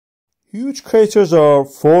Huge craters are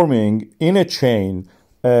forming in a chain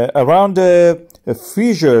around a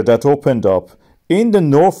fissure that opened up in the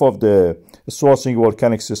north of the Svartsengi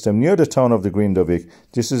volcanic system near the town of the Grindavik.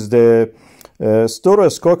 This is the Stora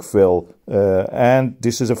Skogfjell, and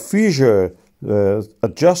this is a fissure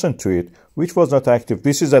adjacent to it, which was not active.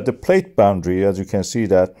 This is at the plate boundary, as you can see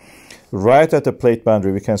that. Right at the plate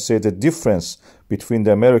boundary, we can see the difference between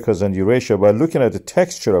the Americas and Eurasia by looking at the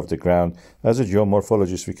texture of the ground. As a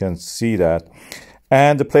geomorphologist, we can see that.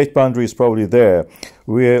 And the plate boundary is probably there.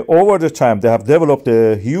 Over the time, they have developed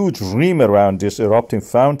a huge rim around these erupting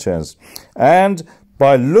fountains. And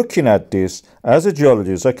by looking at this, as a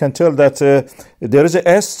geologist, I can tell that there is an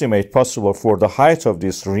estimate possible for the height of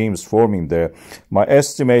these rims forming there. My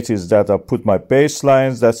estimate is that I put my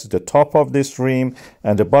baselines, that's the top of this rim,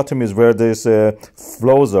 and the bottom is where these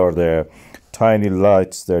flows are there. Tiny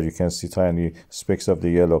lights there, you can see tiny specks of the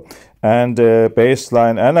yellow. And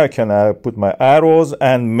baseline, and I can put my arrows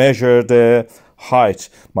and measure the height.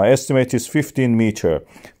 My estimate is 15 meter,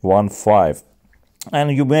 1.5.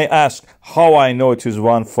 And you may ask how I know it is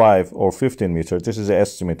 1.5 or 15 meters. This is an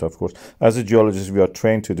estimate, of course. As a geologist, we are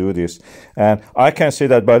trained to do this. And I can say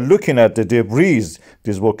that by looking at the debris,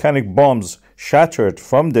 these volcanic bombs shattered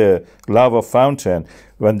from the lava fountain,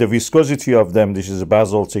 when the viscosity of them, this is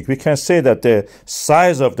basaltic, we can say that the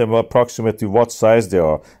size of them, approximately what size they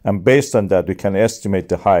are. And based on that, we can estimate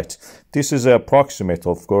the height. This is approximate,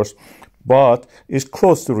 of course, but it's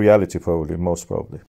close to reality, probably, most probably.